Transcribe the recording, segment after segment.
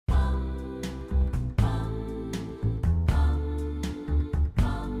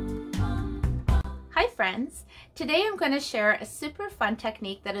Hi friends! Today I'm going to share a super fun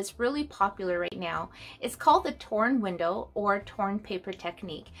technique that is really popular right now. It's called the torn window or torn paper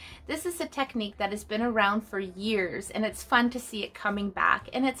technique. This is a technique that has been around for years and it's fun to see it coming back,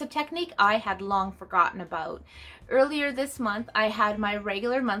 and it's a technique I had long forgotten about. Earlier this month I had my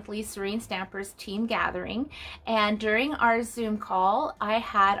regular monthly Serene Stampers team gathering, and during our Zoom call I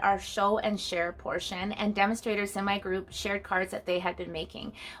had our show and share portion, and demonstrators in my group shared cards that they had been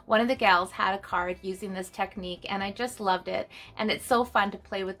making. One of the gals had a card using this technique and I just loved it, and it's so fun to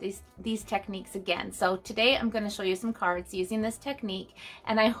play with these techniques again. So today I'm going to show you some cards using this technique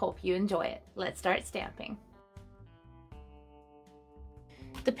and I hope you enjoy it. Let's start stamping.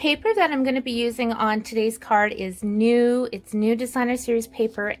 The paper that I'm going to be using on today's card is new. It's new designer series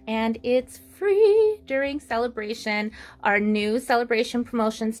paper and it's free during celebration. Our new celebration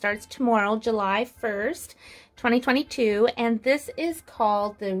promotion starts tomorrow, July 1st, 2022, and this is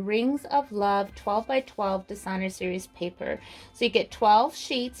called the Rings of Love 12 by 12 designer series paper. So you get 12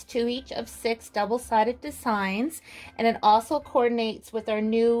 sheets, 2 each of 6 double-sided designs, and it also coordinates with our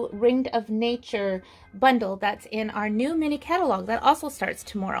new Ring of Nature bundle that's in our new mini catalog that also starts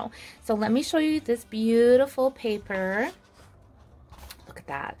tomorrow. So let me show you this beautiful paper. Look at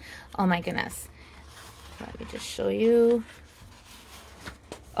that. Oh my goodness. Let me just show you.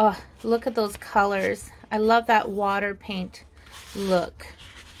 Oh, look at those colors. I love that water paint look.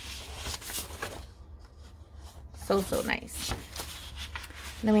 So nice.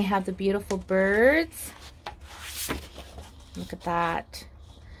 And then we have the beautiful birds. Look at that.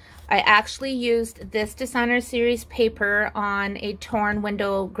 I actually used this designer series paper on a torn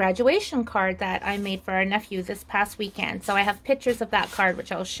window graduation card that I made for our nephew this past weekend. So I have pictures of that card,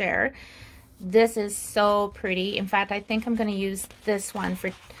 which I'll share. This is so pretty. In fact, I think I'm going to use this one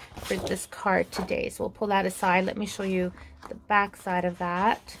for this card today. So we'll pull that aside. Let me show you the back side of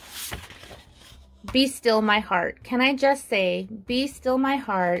that. Be still my heart. Can I just say, be still my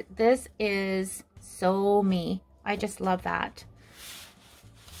heart. This is so me. I just love that.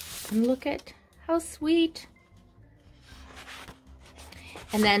 And look at how sweet.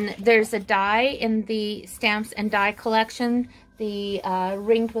 And then there's a die in the Stamps and Die collection, the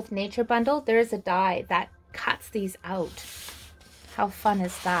Ringed with Nature bundle. There's a die that cuts these out. How fun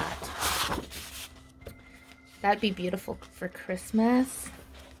is that? That'd be beautiful for Christmas.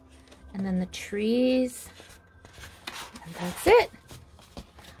 And then the trees. And that's it.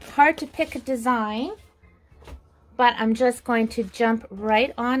 Hard to pick a design, but I'm just going to jump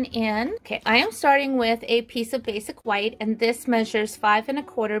right on in. Okay, I am starting with a piece of basic white, and this measures 5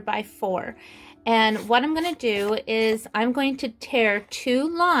 1/4 by 4. And what I'm going to do is I'm going to tear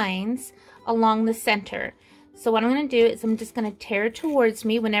 2 lines along the center. So what I'm going to do is I'm just going to tear towards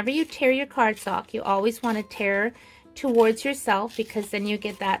me. Whenever you tear your cardstock, you always want to tear towards yourself because then you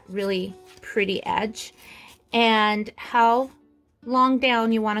get that really pretty edge. And how long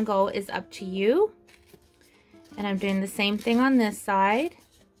down you want to go is up to you. And I'm doing the same thing on this side.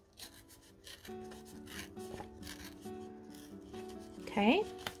 Okay,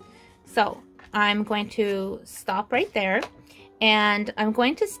 so I'm going to stop right there. And I'm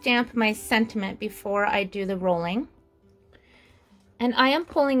going to stamp my sentiment before I do the rolling. And I am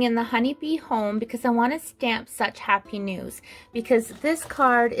pulling in the Honeybee Home because I want to stamp such happy news. Because this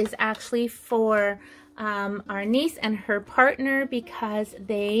card is actually for our niece and her partner because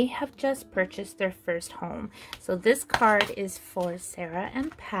they have just purchased their first home. So this card is for Sarah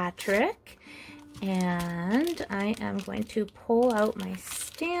and Patrick. And I am going to pull out my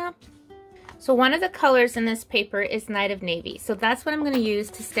stamp. So one of the colors in this paper is Night of Navy. So that's what I'm going to use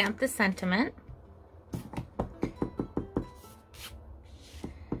to stamp the sentiment.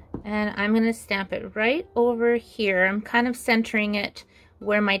 And I'm going to stamp it right over here. I'm kind of centering it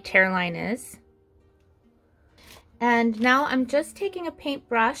where my tear line is. And now I'm just taking a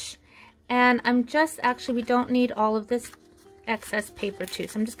paintbrush and I'm just, actually we don't need all of this excess paper too.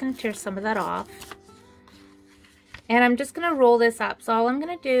 So I'm just going to tear some of that off. And I'm just going to roll this up. So all I'm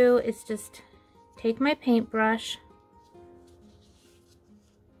going to do is just take my paintbrush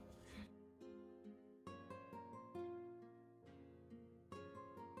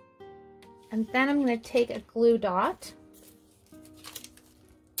and then I'm going to take a glue dot,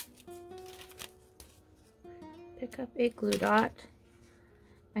 pick up a glue dot.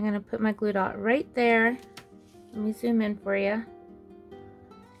 I'm going to put my glue dot right there. Let me zoom in for you.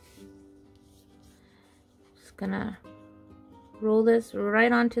 Just going to roll this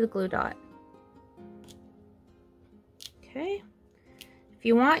right onto the glue dot. Okay, if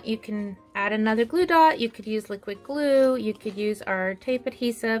you want, you can add another glue dot. You could use liquid glue. You could use our tape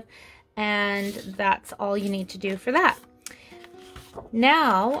adhesive, and that's all you need to do for that.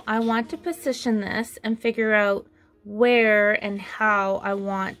 Now I want to position this and figure out where and how I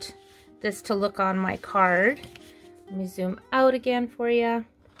want this to look on my card. Let me zoom out again for you.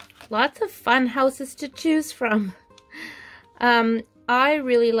 Lots of fun houses to choose from. I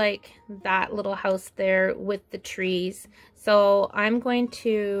really like that little house there with the trees. So I'm going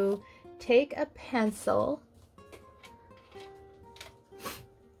to take a pencil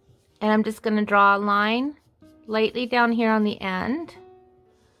and I'm just going to draw a line lightly down here on the end.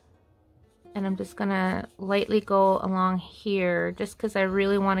 And I'm just going to lightly go along here just because I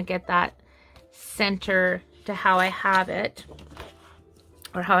really want to get that center to how I have it,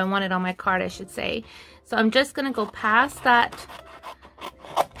 or how I want it on my card, I should say. So I'm just going to go past that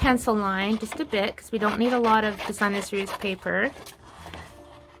pencil line just a bit because we don't need a lot of designer series paper.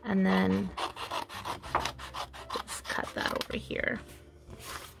 And then just cut that over here.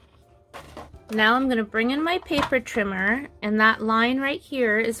 Now I'm going to bring in my paper trimmer, and that line right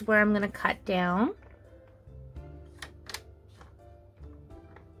here is where I'm going to cut down.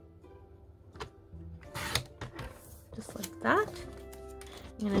 Just like that.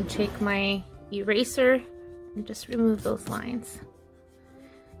 I'm going to take my eraser and just remove those lines.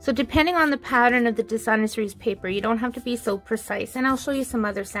 So depending on the pattern of the designer series paper, you don't have to be so precise, and I'll show you some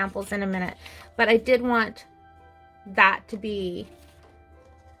other samples in a minute, but I did want that to be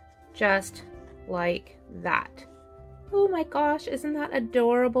just like that. Oh my gosh, isn't that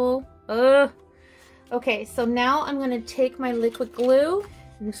adorable? Ugh. Okay, so now I'm going to take my liquid glue.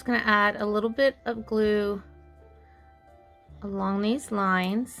 I'm just going to add a little bit of glue along these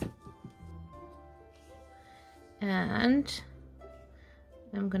lines, and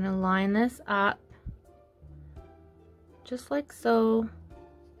I'm going to line this up just like so.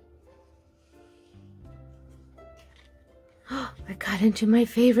 Oh, I got into my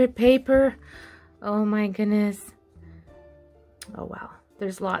favorite paper. Oh my goodness. Oh wow,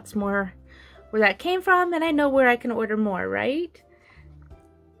 there's lots more where that came from, and I know where I can order more, right?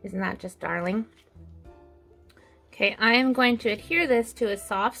 Isn't that just darling? Okay, I am going to adhere this to a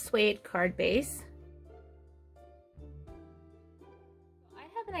soft suede card base. I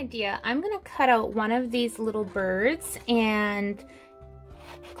have an idea. I'm going to cut out one of these little birds and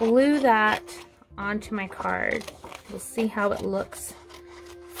glue that onto my card. We'll see how it looks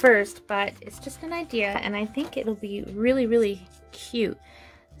first, but it's just an idea, and I think it'll be really, really cute.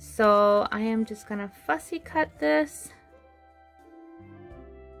 So I am just going to fussy cut this.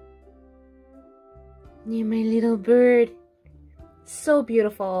 Near my little bird. So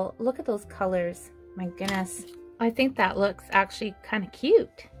beautiful. Look at those colors. My goodness. I think that looks actually kind of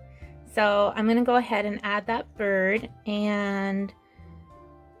cute. So I'm going to go ahead and add that bird, and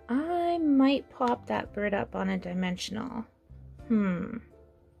I might pop that bird up on a dimensional.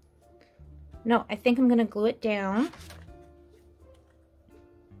 No, I think I'm going to glue it down.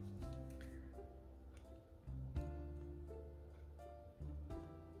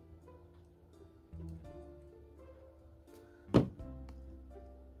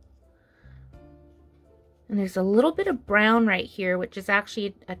 And there's a little bit of brown right here, which is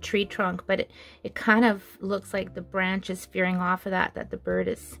actually a tree trunk, but it kind of looks like the branch is veering off of that the bird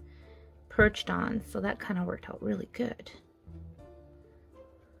is perched on. So that kind of worked out really good.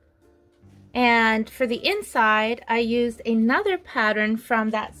 And for the inside, I used another pattern from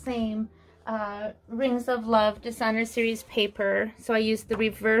that same Rings of Love Designer Series paper. So I used the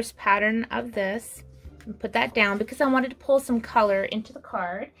reverse pattern of this and put that down because I wanted to pull some color into the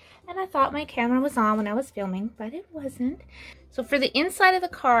card. And I thought my camera was on when I was filming, but it wasn't. So for the inside of the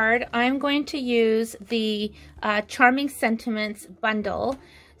card, I'm going to use the Charming Sentiments bundle.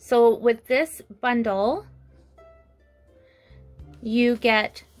 So with this bundle, you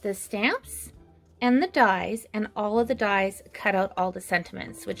get the stamps and the dies, and all of the dies cut out all the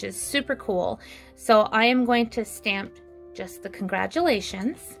sentiments, which is super cool. So I am going to stamp just the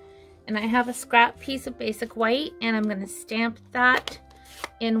congratulations, and I have a scrap piece of basic white, and I'm going to stamp that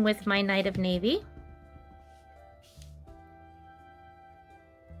in with my Night of Navy.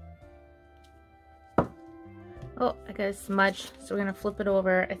 Oh, I got a smudge, so we're going to flip it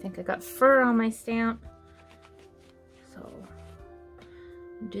over. I think I got fur on my stamp, so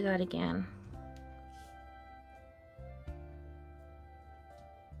do that again.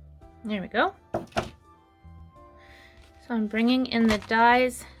 There we go. So I'm bringing in the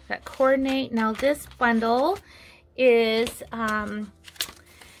dies that coordinate. Now this bundle is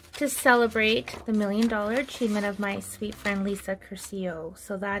to celebrate the $1 million achievement of my sweet friend Lisa Curcio.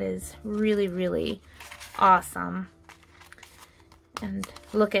 So that is really, really awesome. And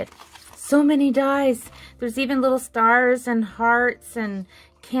look at so many dies. There's even little stars and hearts and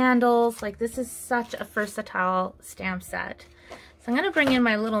candles. Like, this is such a versatile stamp set. So I'm going to bring in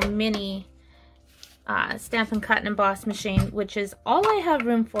my little mini Stampin' Cut and Emboss machine, which is all I have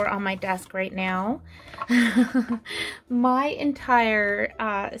room for on my desk right now. My entire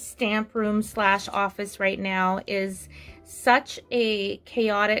stamp room slash office right now is such a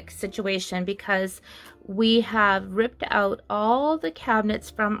chaotic situation because we have ripped out all the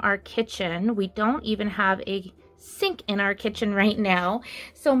cabinets from our kitchen. We don't even have a sink in our kitchen right now.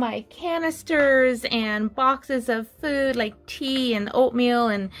 So my canisters and boxes of food like tea and oatmeal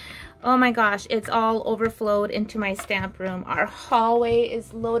and oh my gosh, it's all overflowed into my stamp room. Our hallway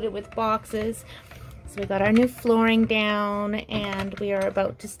is loaded with boxes. So we got our new flooring down and we are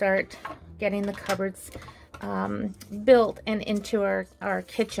about to start getting the cupboards built and into our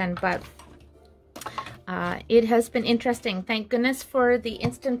kitchen. But it has been interesting. Thank goodness for the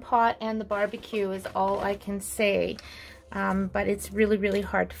Instant Pot and the barbecue is all I can say. But it's really, really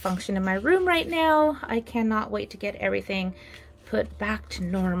hard to function in my room right now. I cannot wait to get everything put back to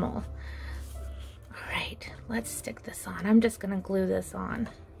normal. All right, let's stick this on. I'm just gonna glue this on.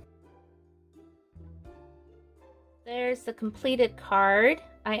 There's the completed card.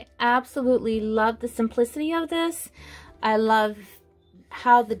 I absolutely love the simplicity of this. I love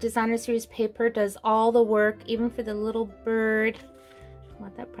how the designer series paper does all the work, even for the little bird. I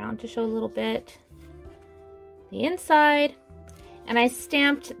want that brown to show a little bit. The inside, and I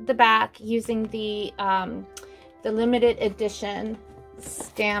stamped the back using the limited edition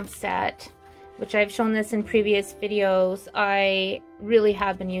stamp set, which I've shown this in previous videos. I really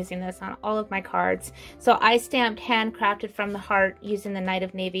have been using this on all of my cards. So I stamped Handcrafted from the Heart using the Knight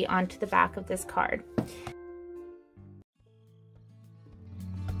of Navy onto the back of this card.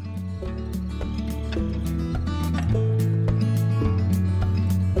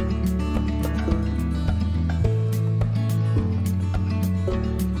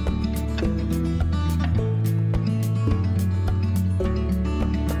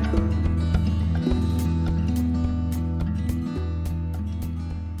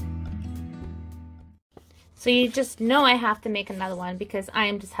 So you just know I have to make another one because I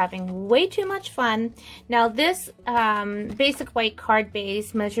am just having way too much fun. Now this basic white card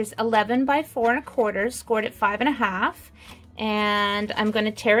base measures 11 by 4 1/4, scored at 5 1/2. And I'm going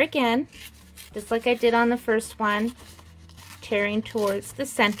to tear again, just like I did on the first one, tearing towards the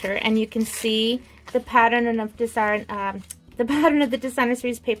center. And you can see the pattern of the designer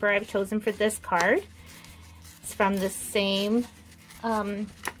series paper I've chosen for this card. It's from the same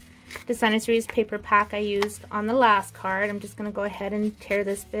designer series paper pack I used on the last card. I'm just going to go ahead and tear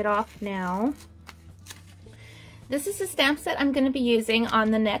this bit off now. This is the stamp set I'm going to be using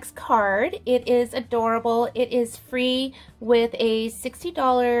on the next card. It is adorable. It is free with a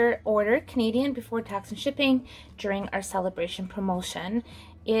 $60 order Canadian before tax and shipping during our celebration promotion.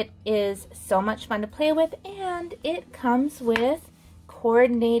 It is so much fun to play with, and it comes with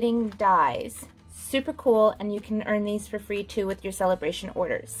coordinating dies. Super cool, and you can earn these for free too with your celebration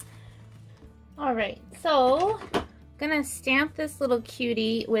orders. Alright, so I'm gonna stamp this little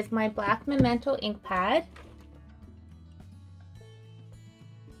cutie with my black Memento ink pad.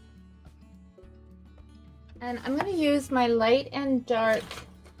 And I'm gonna use my light and dark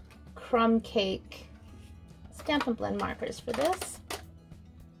crumb cake Stampin' Blend markers for this.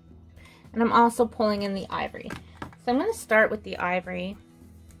 And I'm also pulling in the ivory. So I'm gonna start with the ivory.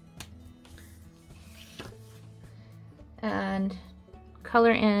 And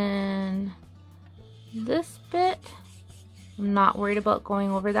color in this bit. I'm not worried about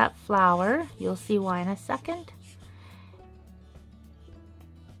going over that flower. You'll see why in a second.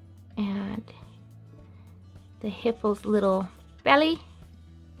 And the hippo's little belly.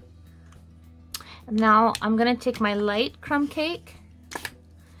 And now I'm gonna take my light crumb cake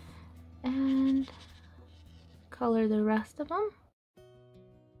and color the rest of them.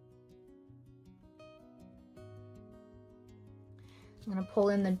 I'm gonna pull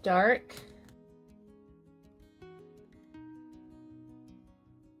in the dark.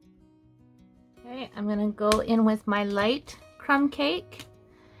 Okay, I'm gonna go in with my light crumb cake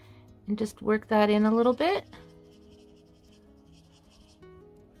and just work that in a little bit.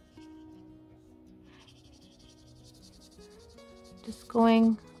 Just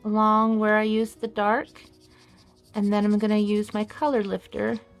going along where I used the dark, and then I'm gonna use my color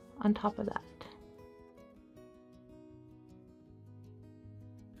lifter on top of that.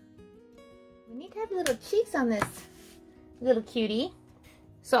 We need to have little cheeks on this little cutie.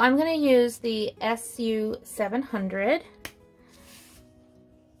 So I'm going to use the SU 700.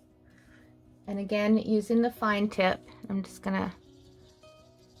 And again, using the fine tip, I'm just going to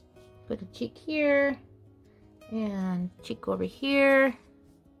put a cheek here and cheek over here.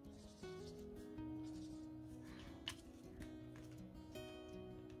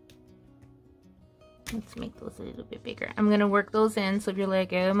 Let's make those a little bit bigger. I'm gonna work those in, so if you're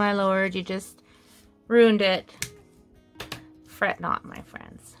like, oh my lord, you just ruined it. Fret not, my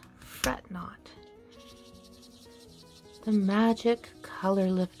friends. Fret not. The magic color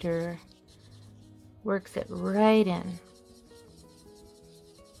lifter works it right in.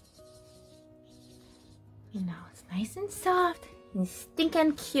 And now it's nice and soft and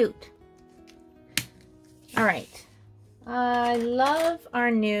stinking cute. All right. I love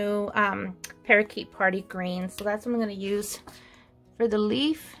our new Parakeet Party Green, so that's what I'm going to use for the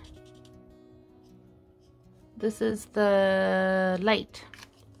leaf. This is the light,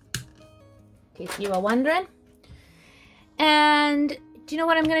 in case you are wondering. And do you know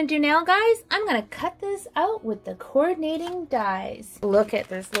what I'm going to do now, guys? I'm going to cut this out with the coordinating dies. Look at,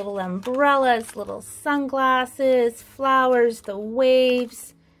 there's little umbrellas, little sunglasses, flowers, the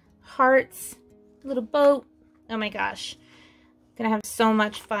waves, hearts, little boat. Oh my gosh. I'm going to have so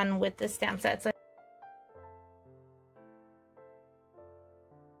much fun with this stamp set.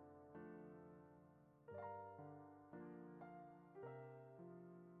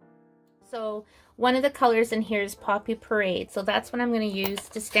 So one of the colors in here is Poppy Parade. So that's what I'm going to use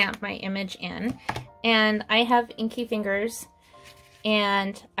to stamp my image in. And I have inky fingers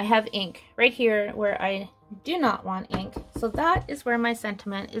and I have ink right here where I do not want ink. So that is where my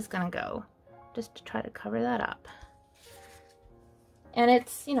sentiment is going to go, just to try to cover that up. And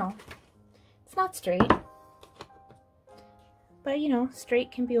it's, you know, it's not straight, but you know,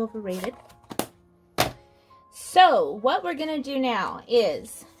 straight can be overrated. So what we're going to do now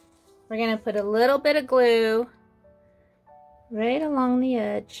is we're going to put a little bit of glue right along the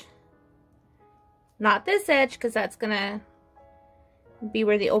edge. Not this edge, because that's going to be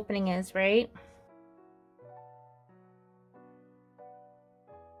where the opening is, right?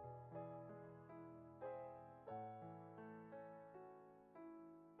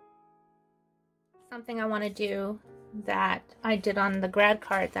 Something I want to do that I did on the grad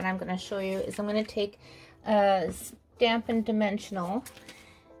card that I'm going to show you is I'm going to take a Stampin' Dimensional,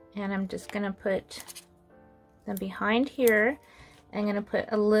 and I'm just going to put them behind here. I'm going to put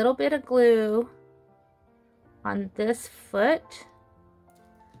a little bit of glue on this foot.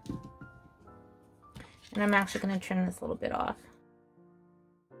 And I'm actually going to trim this a little bit off.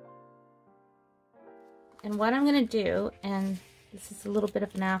 And what I'm going to do, and this is a little bit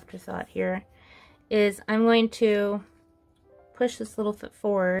of an afterthought here, is I'm going to push this little foot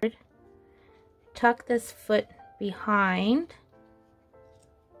forward, tuck this foot behind,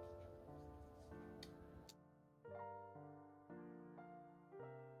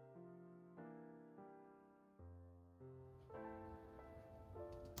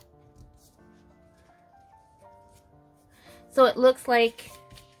 so it looks like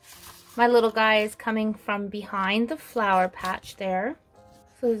my little guy is coming from behind the flower patch there.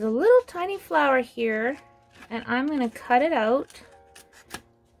 So there's a little tiny flower here, and I'm going to cut it out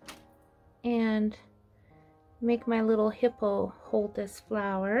and make my little hippo hold this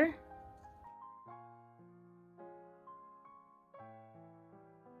flower.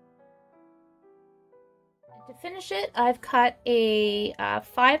 To finish it, I've cut a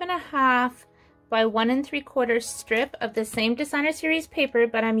 5.5 by 1 3/4 strip of the same designer series paper,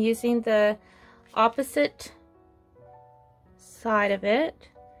 but I'm using the opposite side of it,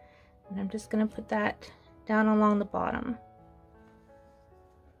 and I'm just going to put that down along the bottom.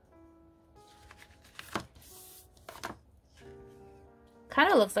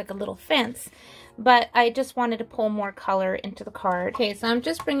 Kind of looks like a little fence, but I just wanted to pull more color into the card. Okay, so I'm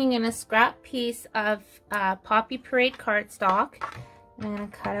just bringing in a scrap piece of Poppy Parade cardstock, and I'm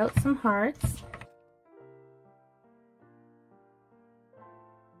going to cut out some hearts.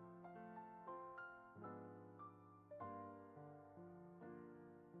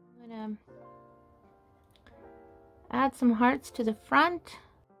 I'm going to add some hearts to the front.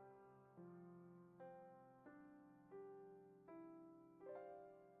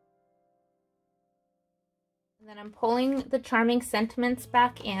 And then I'm pulling the Charming Sentiments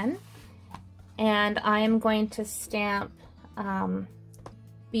back in, and I am going to stamp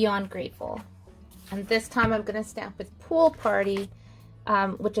Beyond Grateful. And this time I'm going to stamp with Pool Party,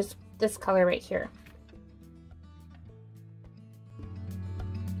 which is this color right here.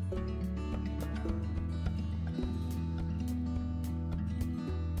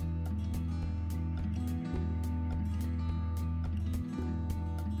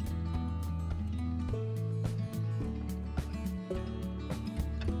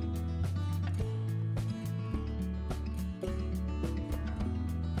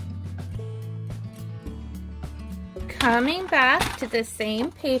 Coming back to the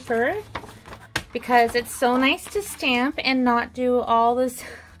same paper because it's so nice to stamp and not do all this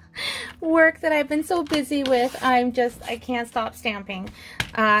work that I've been so busy with. I can't stop stamping.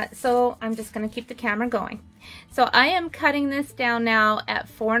 So I'm just going to keep the camera going. So I am cutting this down now at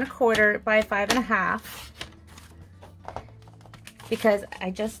 4 1/4 by 5 1/2 because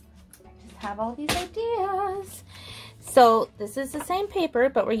I just have all these ideas. So this is the same paper,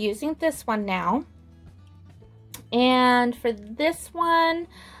 but we're using this one now. And for this one,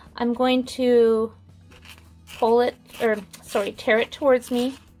 I'm going to tear it towards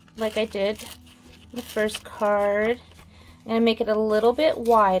me like I did the first card. I'm going to make it a little bit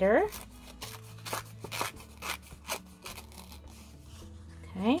wider.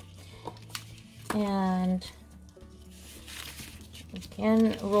 Okay. And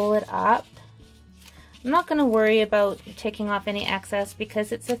again, roll it up. I'm not going to worry about taking off any excess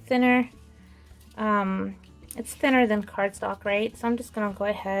because it's a thinner, it's thinner than cardstock, right? So I'm just going to go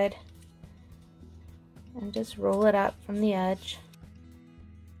ahead and just roll it up from the edge.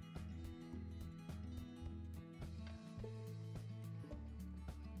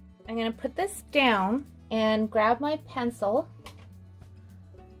 I'm going to put this down and grab my pencil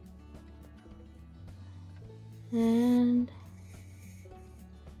and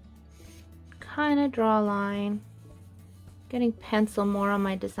kind of draw a line. Getting pencil more on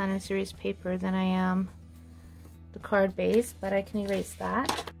my designer series paper than I am the card base, but I can erase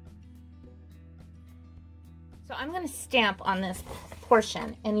that. So I'm going to stamp on this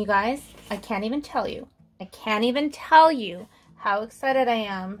portion, and you guys, I can't even tell you how excited I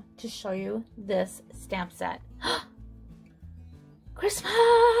am to show you this stamp set.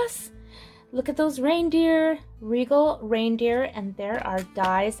 Christmas! Look at those reindeer, regal reindeer, and there are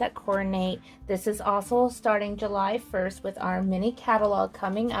dies that coordinate. This is also starting July 1st with our mini catalog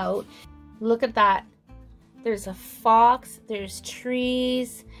coming out. Look at that. There's a fox, there's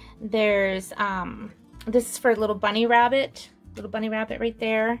trees, there's, this is for a little bunny rabbit right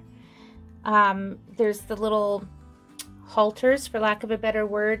there. There's the little halters, for lack of a better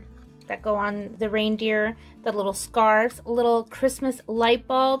word, that go on the reindeer, the little scarves, little Christmas light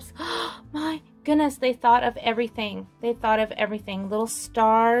bulbs. Oh my goodness, they thought of everything. They thought of everything. Little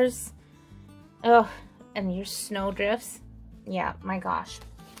stars. Oh, and your snow drifts. Yeah, my gosh.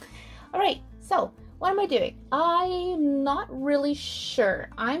 All right, so what am I doing? I'm not really sure.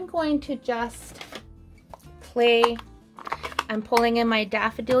 I'm going to just play. I'm pulling in my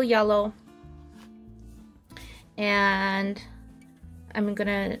daffodil yellow, and I'm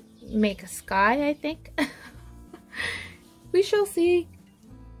gonna make a sky, I think. We shall see.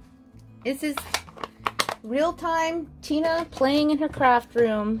 This is real-time Tina playing in her craft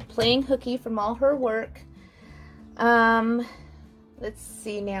room, playing hooky from all her work. Let's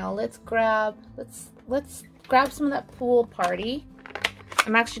see now. Let's grab some of that pool party.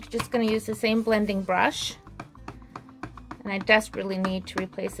 I'm actually just going to use the same blending brush, and I desperately need to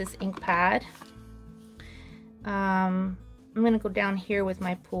replace this ink pad. I'm going to go down here with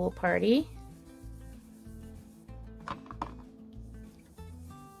my pool party.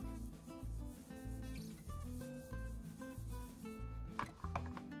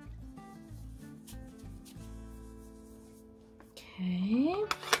 Okay.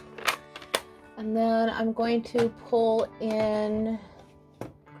 And then I'm going to pull in,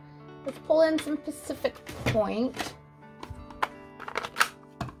 let's pull in some Pacific Point.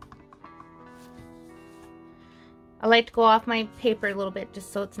 I like to go off my paper a little bit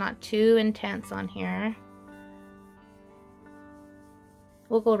just so it's not too intense on here.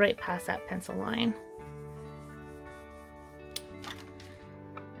 We'll go right past that pencil line.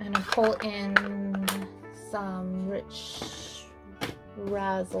 And I pull in some rich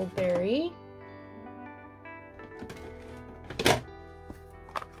razzleberry.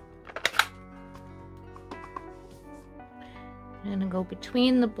 I'm gonna go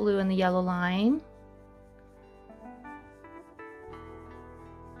between the blue and the yellow line.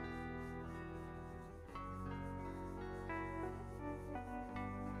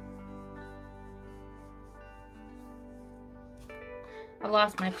 I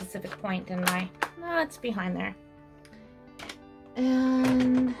lost my Pacific Point, didn't I? No, it's behind there.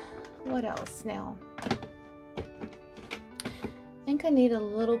 And what else now? I think I need a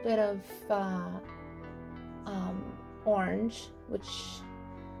little bit of orange, which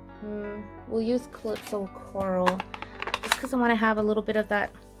we'll use Calypso Coral, just because I want to have a little bit of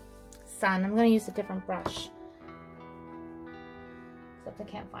that sun. I'm going to use a different brush, except I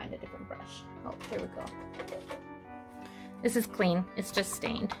can't find a different brush. Oh, here we go. This is clean, it's just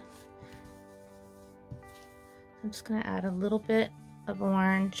stained. I'm just going to add a little bit of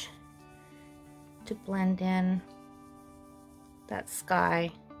orange to blend in that sky.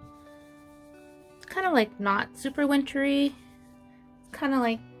 It's kind of like not super wintry. It's kind of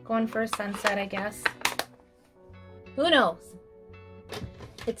like going for a sunset, I guess. Who knows?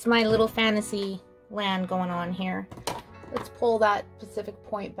 It's my little fantasy land going on here. Let's pull that Pacific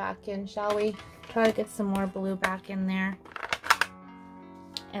Point back in, shall we? Try to get some more blue back in there.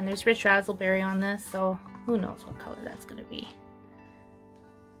 And there's rich raspberry on this, so who knows what color that's going to be.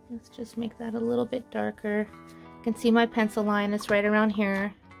 Let's just make that a little bit darker. You can see my pencil line is right around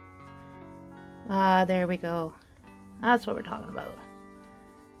here. There we go. That's what we're talking about.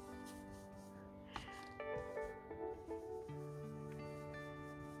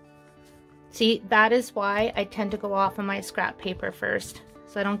 See, that is why I tend to go off on my scrap paper first,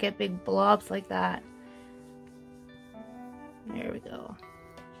 so I don't get big blobs like that. There we go.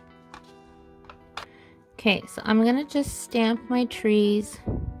 Okay, so I'm gonna just stamp my trees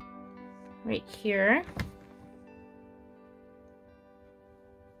right here.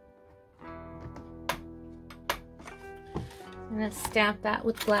 I'm gonna stamp that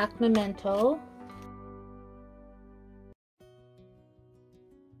with black memento.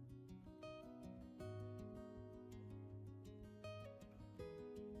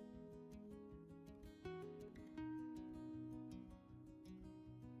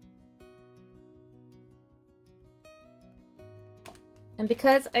 And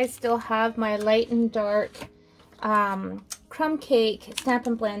because I still have my light and dark crumb cake,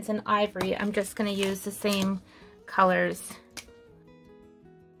 Stampin' Blends, and ivory, I'm just going to use the same colors.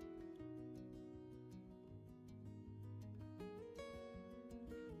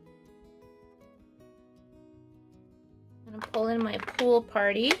 I'm going to pull in my Pool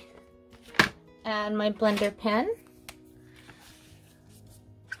Party and my blender pen.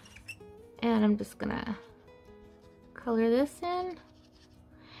 And I'm just going to color this in.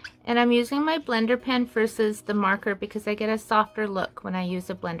 And I'm using my blender pen versus the marker because I get a softer look when I use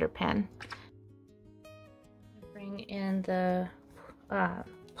a blender pen. Bring in the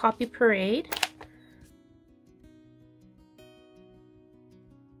Poppy Parade.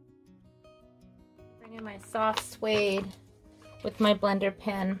 Bring in my soft suede with my blender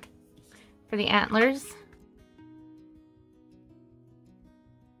pen for the antlers.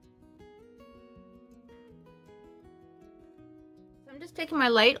 Just taking my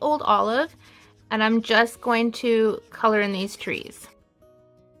light old olive and I'm just going to color in these trees.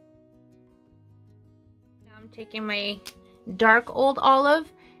 Now I'm taking my dark old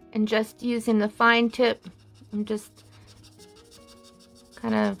olive and just using the fine tip, I'm just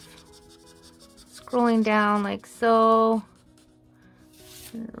kind of scrolling down like so,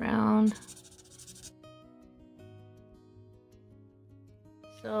 around.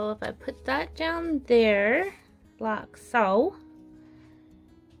 So if I put that down there like so,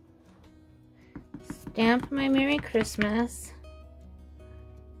 stamp my Merry Christmas,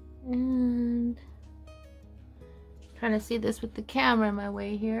 and trying to see this with the camera in my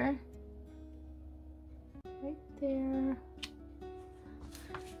way here, right there,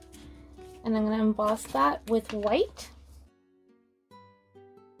 and I'm going to emboss that with white.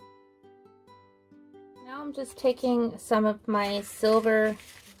 Now I'm just taking some of my silver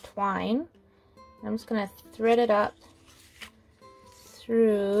twine, I'm just going to thread it up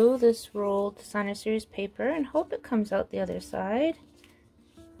through this rolled Designer Series paper and hope it comes out the other side.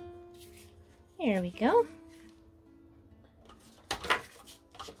 Here we go.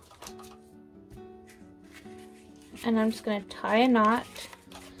 And I'm just going to tie a knot.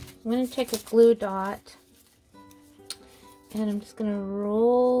 I'm going to take a glue dot and I'm just going to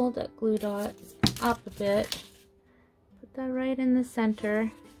roll that glue dot up a bit. Put that right in the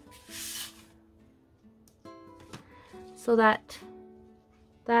center so that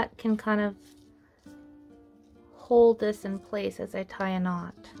can kind of hold this in place as I tie a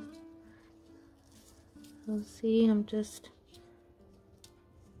knot. So see, I'm just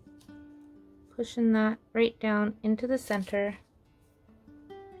pushing that right down into the center.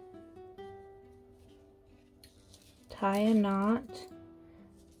 Tie a knot.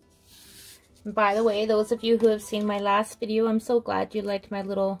 And by the way, those of you who have seen my last video, I'm so glad you liked my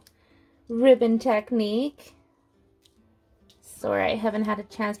little ribbon technique. Sorry, I haven't had a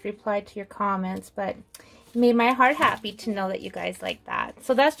chance to reply to your comments, but it made my heart happy to know that you guys like that.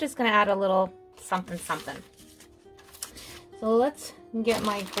 So that's just going to add a little something something. So let's get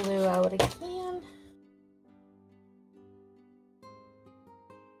my glue out again.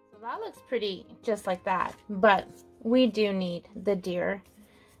 So that looks pretty just like that, but we do need the deer.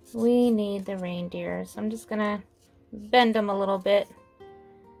 We need the reindeer. So I'm just going to bend them a little bit.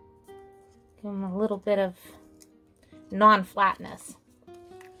 Give them a little bit of non-flatness.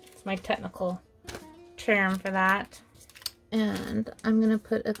 It's my technical term for that. And I'm going to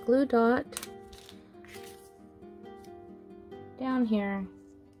put a glue dot down here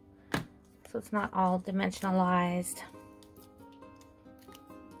so it's not all dimensionalized.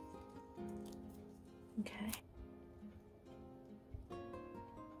 Okay.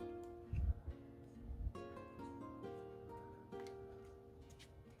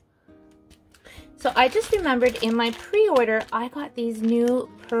 So I just remembered in my pre-order, I got these new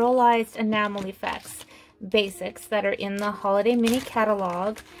pearlized enamel effects basics that are in the holiday mini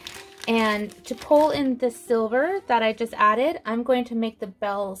catalog. And to pull in the silver that I just added, I'm going to make the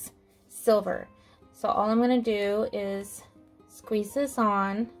bells silver. So all I'm going to do is squeeze this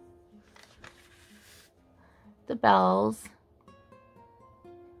on the bells.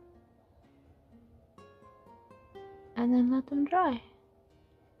 And then let them dry.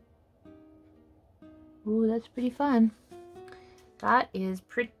 Ooh, that's pretty fun. That is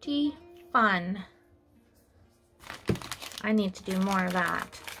pretty fun. I need to do more of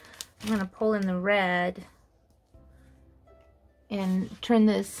that. I'm going to pull in the red and turn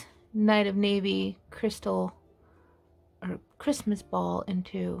this Night of Navy crystal or Christmas ball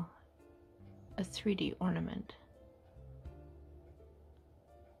into a 3D ornament.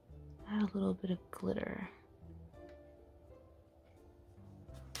 Add a little bit of glitter.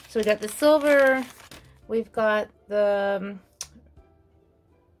 So we got the silver. We've got the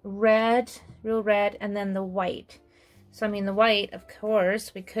red, real red, and then the white. So I mean the white, of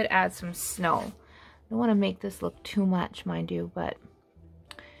course, we could add some snow. I don't want to make this look too much, mind you, but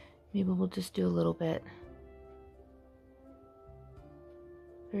maybe we'll just do a little bit.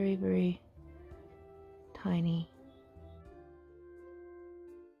 Very, very tiny.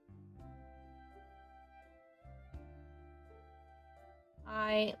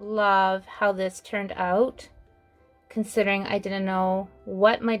 I love how this turned out, considering I didn't know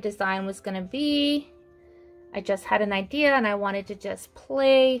what my design was going to be. I just had an idea and I wanted to just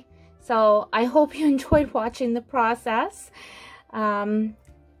play. So I hope you enjoyed watching the process. You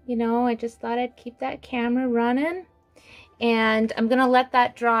know, I just thought I'd keep that camera running. And I'm going to let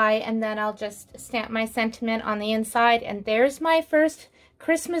that dry, and then I'll just stamp my sentiment on the inside. And there's my first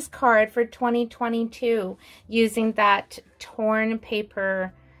Christmas card for 2022 using that torn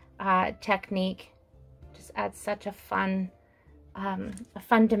paper technique. Just adds such a fun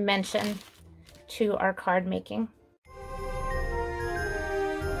dimension to our card making.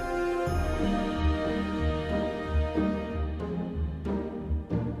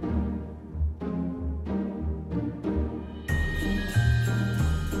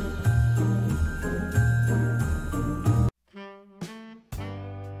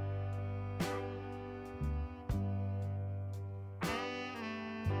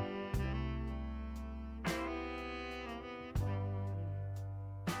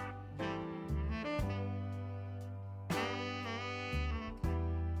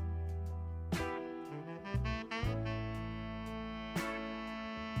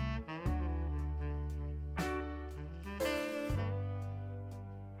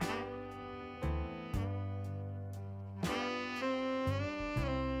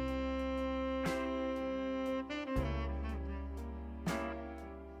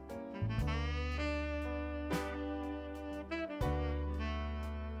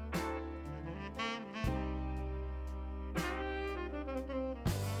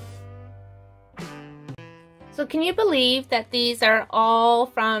 So can you believe that these are all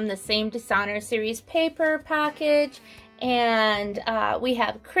from the same Designer Series paper package? And we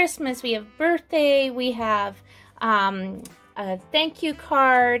have Christmas, we have birthday, we have a thank you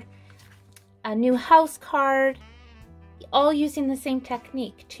card, a new house card, all using the same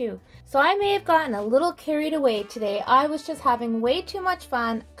technique too. So I may have gotten a little carried away today. I was just having way too much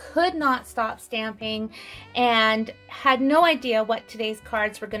fun, could not stop stamping, and had no idea what today's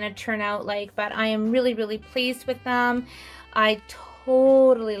cards were going to turn out like, but I am really, really pleased with them. I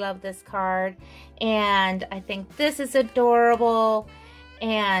totally love this card, and I think this is adorable,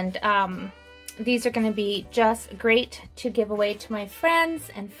 and these are going to be just great to give away to my friends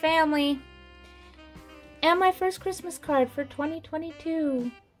and family. And my first Christmas card for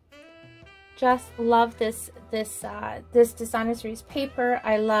 2022. Just love this Designer Series paper.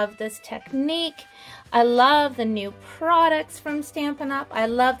 I love this technique. I love the new products from Stampin' Up. I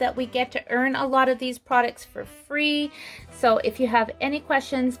love that we get to earn a lot of these products for free. So if you have any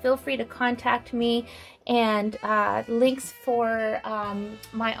questions, feel free to contact me. And links for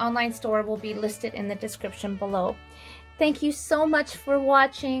my online store will be listed in the description below. Thank you so much for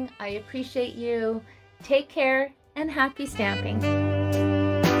watching. I appreciate you. Take care and happy stamping.